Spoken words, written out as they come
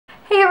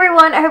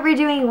everyone, I hope you're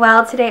doing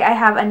well. Today I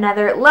have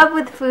another Love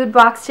with Food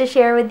box to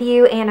share with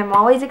you, and I'm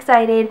always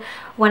excited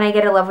when I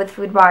get a Love with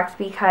Food box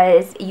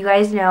because you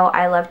guys know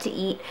I love to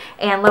eat,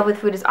 and Love with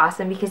Food is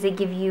awesome because they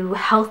give you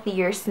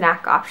healthier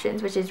snack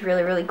options, which is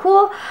really, really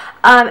cool,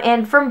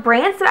 and from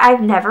brands that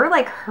I've never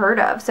heard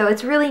of, so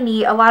it's really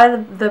neat. A lot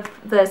of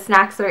the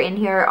snacks that are in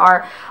here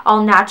are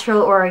all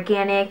natural or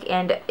organic,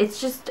 and it's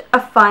just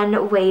a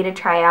fun way to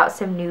try out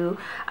some new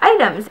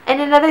items. And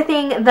another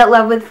thing that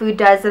Love with Food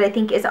does that I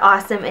think is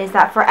awesome is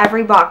that for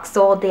every box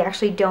sold, they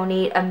actually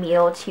donate a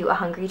meal to a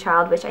hungry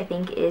child, which I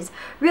think is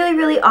really,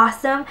 really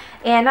awesome.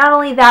 And not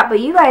only that, but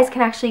you guys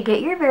can actually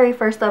get your very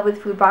first Love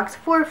with Food box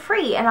for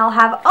free, and I'll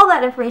have all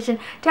that information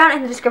down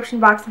in the description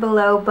box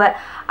below. But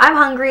I'm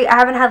hungry, I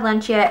haven't had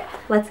lunch yet.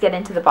 Let's get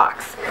into the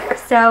box.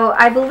 So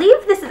I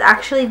believe this is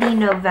actually the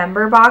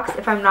November box,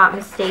 if I'm not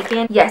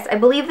mistaken. Yes, I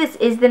believe this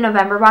is the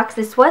November box.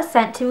 This was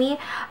sent to me,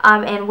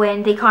 and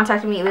when they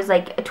contacted me, it was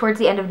towards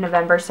the end of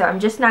November, so I'm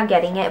just now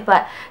getting it.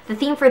 But the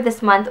theme for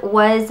this month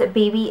was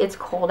Baby It's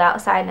Cold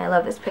Outside, and I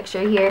love this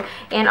picture here.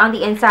 And on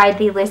the inside,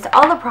 they list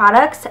all the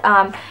products,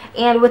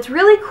 and what's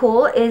really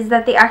cool is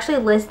that they actually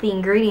list the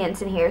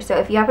ingredients in here. So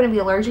if you happen to be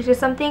allergic to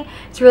something,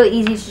 it's really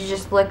easy to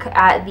just look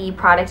at the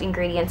product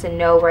ingredients and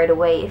know right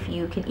away if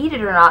you can eat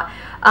it or not.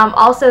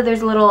 Also,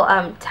 there's little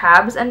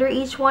tabs under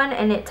each one,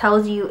 and it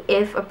tells you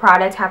if a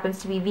product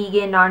happens to be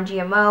vegan,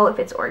 non-GMO, if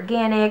it's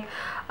organic,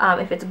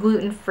 if it's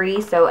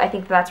gluten-free, so I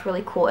think that's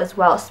really cool as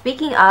well.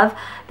 Speaking of,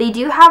 they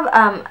do have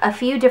a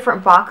few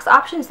different box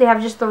options. They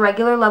have just the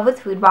regular Love with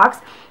Food box.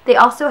 They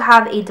also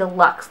have a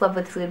deluxe Love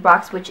with Food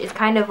box, which is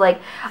kind of like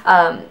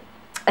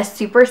a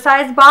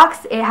super-sized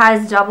box. It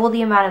has double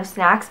the amount of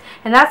snacks,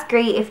 and that's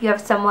great if you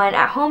have someone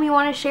at home you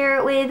want to share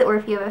it with, or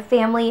if you have a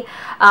family.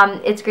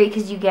 It's great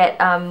because you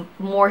get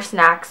more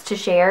snacks to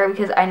share,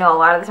 because I know a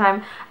lot of the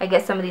time I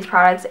get some of these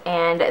products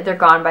and they're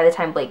gone by the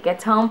time Blake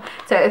gets home.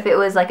 So if it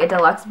was like a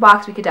deluxe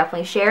box, we could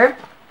definitely share.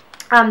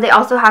 They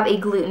also have a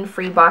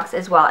gluten-free box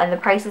as well, and the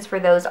prices for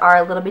those are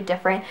a little bit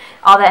different.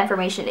 All that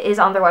information is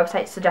on their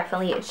website, so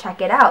definitely check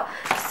it out.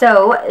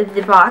 So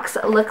the box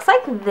looks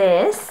like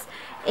this,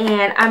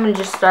 and I'm going to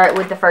just start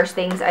with the first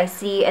things I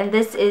see, and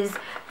this is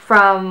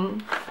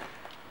from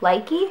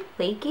Laiki,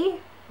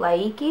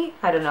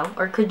 I don't know,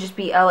 or it could just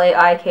be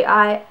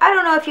L-A-I-K-I. I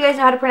don't know. If you guys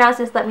know how to pronounce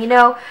this, let me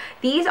know.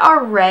 These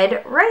are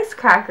red rice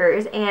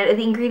crackers, and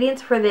the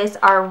ingredients for this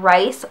are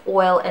rice,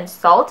 oil, and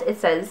salt. It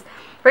says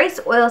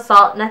rice, oil,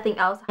 salt, nothing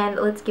else, and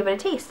let's give it a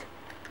taste.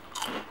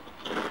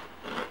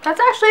 That's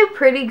actually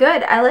pretty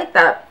good. I like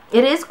that.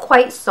 It is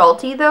quite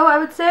salty though, I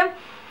would say,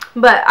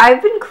 but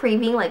I've been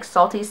craving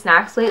salty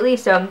snacks lately,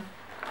 so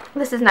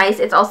this is nice.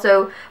 It's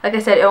also, like I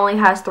said, it only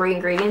has 3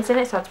 ingredients in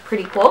it, so that's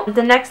pretty cool.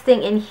 The next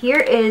thing in here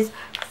is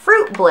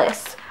Fruit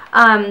Bliss.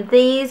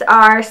 These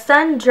are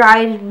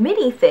sun-dried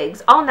mini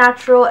figs, all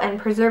natural and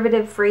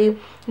preservative-free,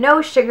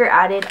 no sugar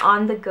added,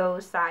 on-the-go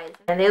size.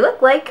 And they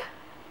look like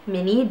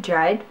mini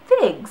dried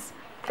figs.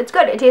 It's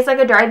good. It tastes like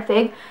a dried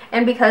fig,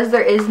 and because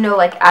there is no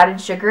added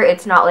sugar,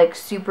 it's not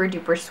super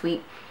duper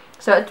sweet.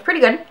 So it's pretty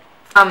good.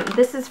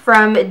 This is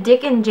from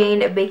Dick and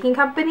Jane Baking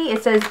Company.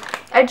 It says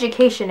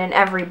education in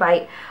every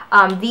bite.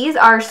 These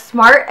are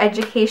smart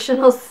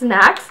educational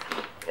snacks,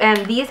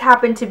 and these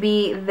happen to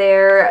be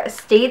their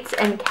states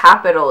and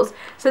capitals.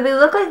 So they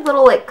look like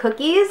little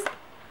cookies,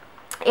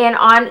 and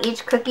on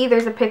each cookie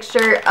there's a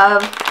picture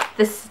of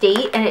the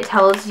state, and it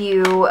tells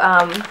you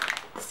the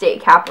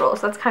state capital.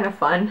 So that's kind of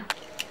fun.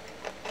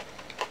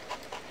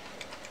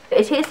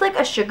 It tastes like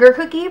a sugar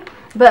cookie,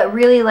 but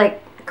really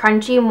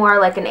crunchy, more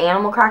like an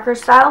animal cracker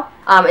style.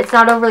 It's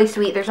not overly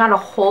sweet. There's not a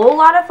whole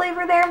lot of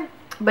flavor there,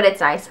 but it's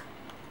nice.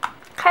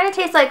 Kind of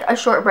tastes like a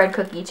shortbread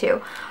cookie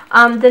too.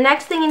 The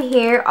next thing in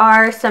here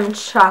are some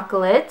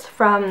chocolates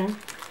from,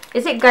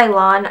 is it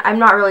Gailan? I'm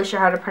not really sure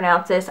how to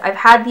pronounce this. I've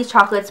had these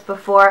chocolates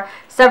before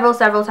several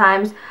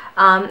times,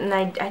 and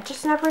I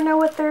just never know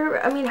what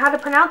how to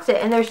pronounce it.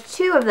 And there's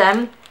 2 of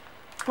them.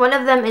 One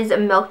of them is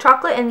milk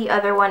chocolate, and the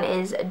other one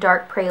is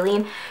dark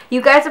praline.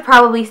 You guys have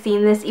probably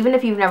seen this, even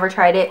if you've never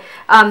tried it.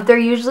 They're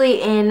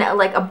usually in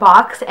a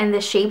box, and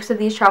the shapes of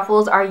these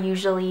truffles are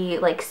usually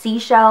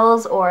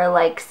seashells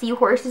or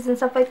seahorses and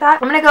stuff like that.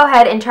 I'm going to go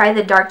ahead and try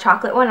the dark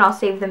chocolate one. I'll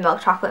save the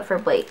milk chocolate for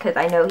Blake because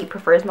I know he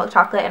prefers milk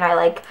chocolate, and I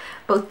like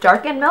both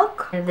dark and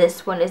milk. And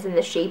this one is in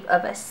the shape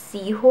of a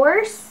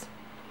seahorse.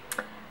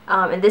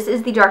 And this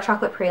is the dark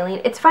chocolate praline.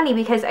 It's funny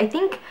because I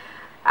think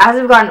as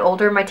I've gotten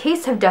older, my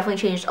tastes have definitely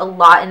changed a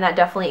lot, and that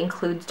definitely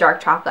includes dark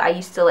chocolate. I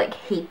used to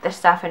hate the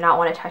stuff and not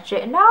want to touch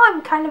it, and now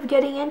I'm kind of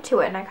getting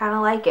into it, and I kind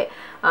of like it.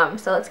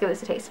 So let's give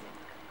this a taste.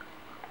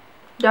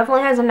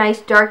 Definitely has a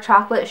nice dark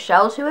chocolate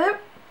shell to it.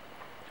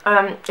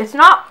 It's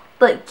not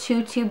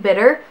too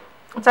bitter.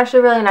 It's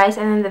actually really nice,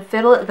 and then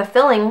the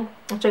filling,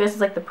 which I guess is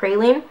the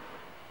praline,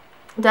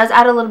 does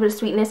add a little bit of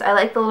sweetness. I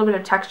like the little bit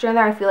of texture in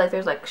there. I feel like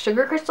there's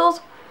sugar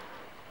crystals.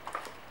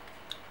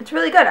 It's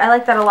really good. I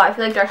like that a lot. I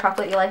feel like dark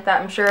chocolate, you like that.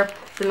 I'm sure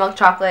the milk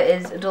chocolate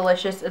is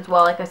delicious as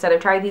well. Like I said,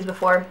 I've tried these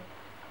before.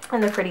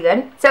 and they're pretty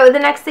good. So the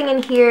next thing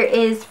in here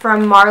is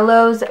from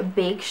Marlowe's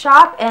Bake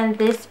Shop, and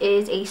this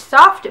is a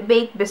soft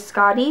baked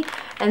biscotti,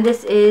 and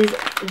this is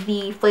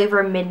the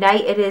flavor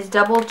Midnight. It is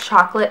double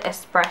chocolate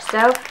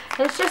espresso,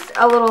 and it's just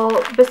a little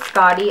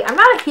biscotti. I'm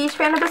not a huge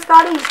fan of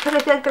biscotti just because I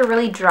feel like they're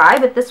really dry,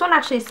 but this one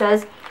actually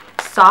says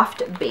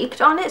soft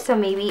baked on it, so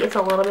maybe it's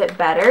a little bit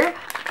better.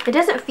 It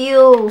doesn't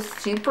feel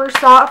super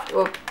soft.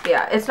 Well,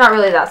 yeah, it's not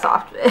really that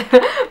soft,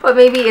 but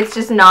maybe it's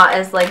just not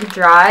as like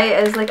dry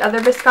as like other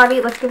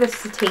biscotti. Let's give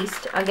this a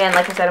taste. Again,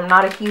 like I said, I'm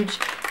not a huge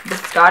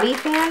biscotti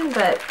fan,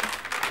 but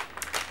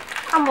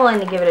I'm willing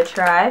to give it a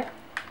try. It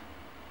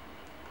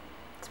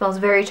smells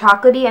very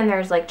chocolatey, and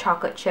there's like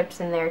chocolate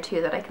chips in there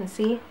too that I can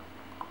see.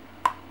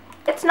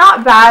 It's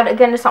not bad.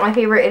 Again, it's not my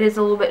favorite. It is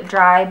a little bit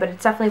dry, but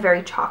it's definitely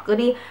very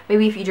chocolatey.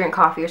 Maybe if you drink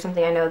coffee or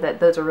something, I know that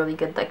those are really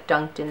good, like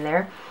dunked in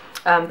there.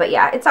 But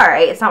yeah, it's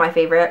alright. It's not my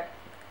favorite.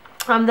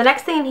 The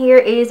next thing in here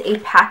is a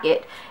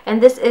packet,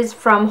 and this is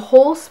from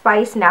Whole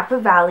Spice Napa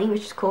Valley,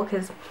 which is cool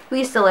because we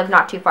used to live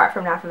not too far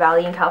from Napa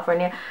Valley in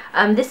California.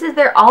 This is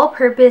their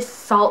all-purpose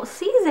salt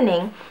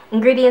seasoning.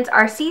 Ingredients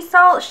are sea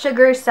salt,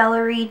 sugar,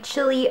 celery,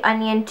 chili,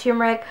 onion,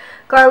 turmeric,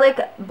 garlic,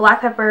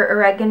 black pepper,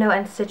 oregano,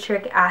 and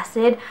citric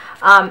acid.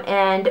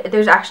 And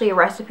there's actually a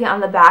recipe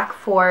on the back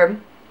for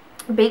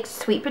baked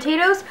sweet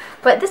potatoes,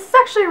 but this is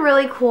actually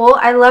really cool.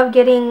 I love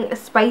getting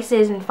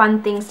spices and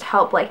fun things to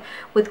help like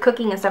with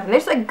cooking and stuff, and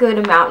there's a good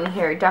amount in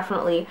here,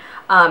 definitely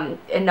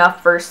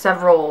enough for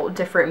several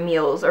different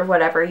meals or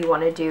whatever you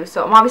want to do.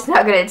 So I'm obviously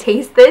not going to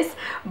taste this,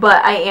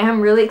 but I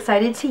am really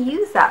excited to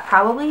use that,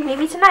 probably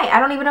maybe tonight. I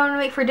don't even know what to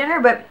make for dinner,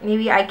 but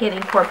maybe I can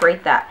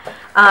incorporate that.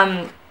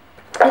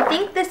 I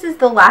think this is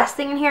the last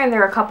thing in here, and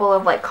there are a couple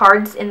of like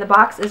cards in the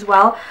box as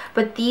well,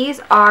 but these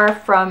are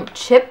from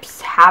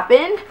Chips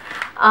Happen.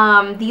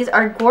 These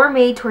are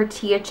gourmet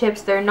tortilla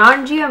chips. They're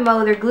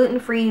non-GMO, they're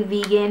gluten-free,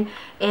 vegan,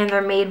 and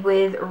they're made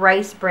with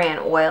rice bran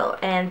oil.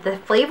 And the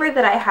flavor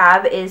that I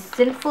have is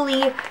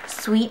Sinfully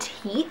Sweet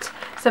Heat.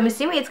 So I'm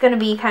assuming it's going to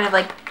be kind of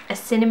like a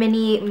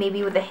cinnamony,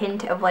 maybe with a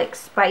hint of like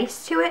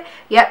spice to it.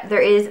 Yep,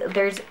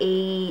 there's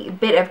a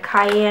bit of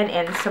cayenne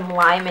and some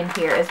lime in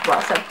here as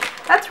well. So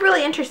that's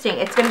really interesting.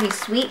 It's going to be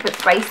sweet but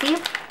spicy.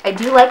 I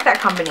do like that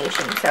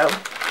combination. So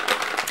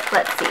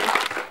let's see.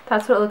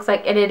 That's what it looks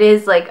like, and it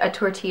is like a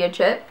tortilla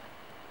chip,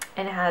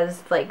 and it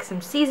has like some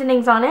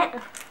seasonings on it.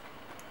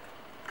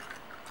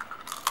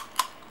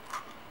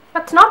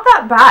 That's not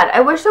that bad.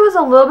 I wish there was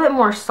a little bit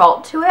more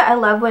salt to it. I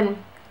love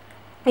when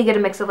you get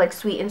a mix of like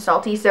sweet and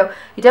salty, so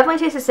you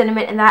definitely taste the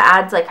cinnamon, and that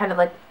adds like kind of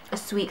like a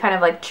sweet kind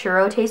of like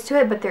churro taste to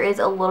it, but there is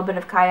a little bit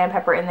of cayenne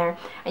pepper in there,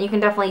 and you can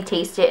definitely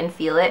taste it and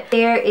feel it.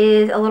 There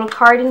is a little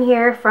card in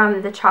here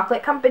from the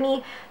chocolate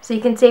company, so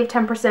you can save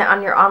 10%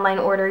 on your online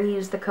order.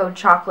 Use the code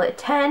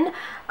chocolate10,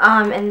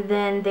 and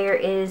then there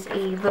is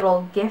a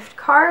little gift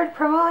card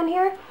promo in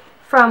here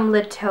from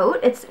Le Tote.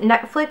 It's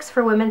Netflix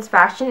for women's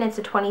fashion. It's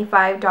a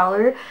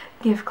 $25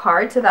 gift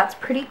card, so that's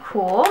pretty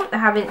cool. I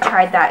haven't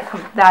tried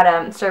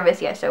that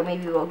service yet, so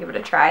maybe we'll give it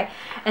a try.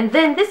 And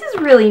then this is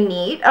really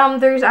neat.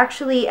 There's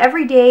actually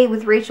Every Day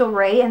with Rachel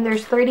Ray, and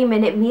there's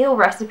 30-minute meal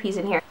recipes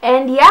in here.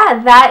 And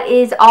yeah, that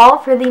is all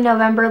for the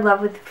November Love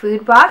with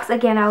Food box.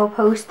 Again, I will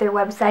post their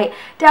website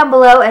down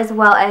below, as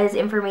well as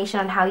information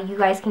on how you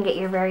guys can get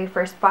your very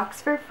first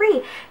box for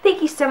free.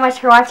 Thank you so much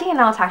for watching, and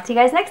I'll talk to you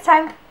guys next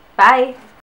time. Bye!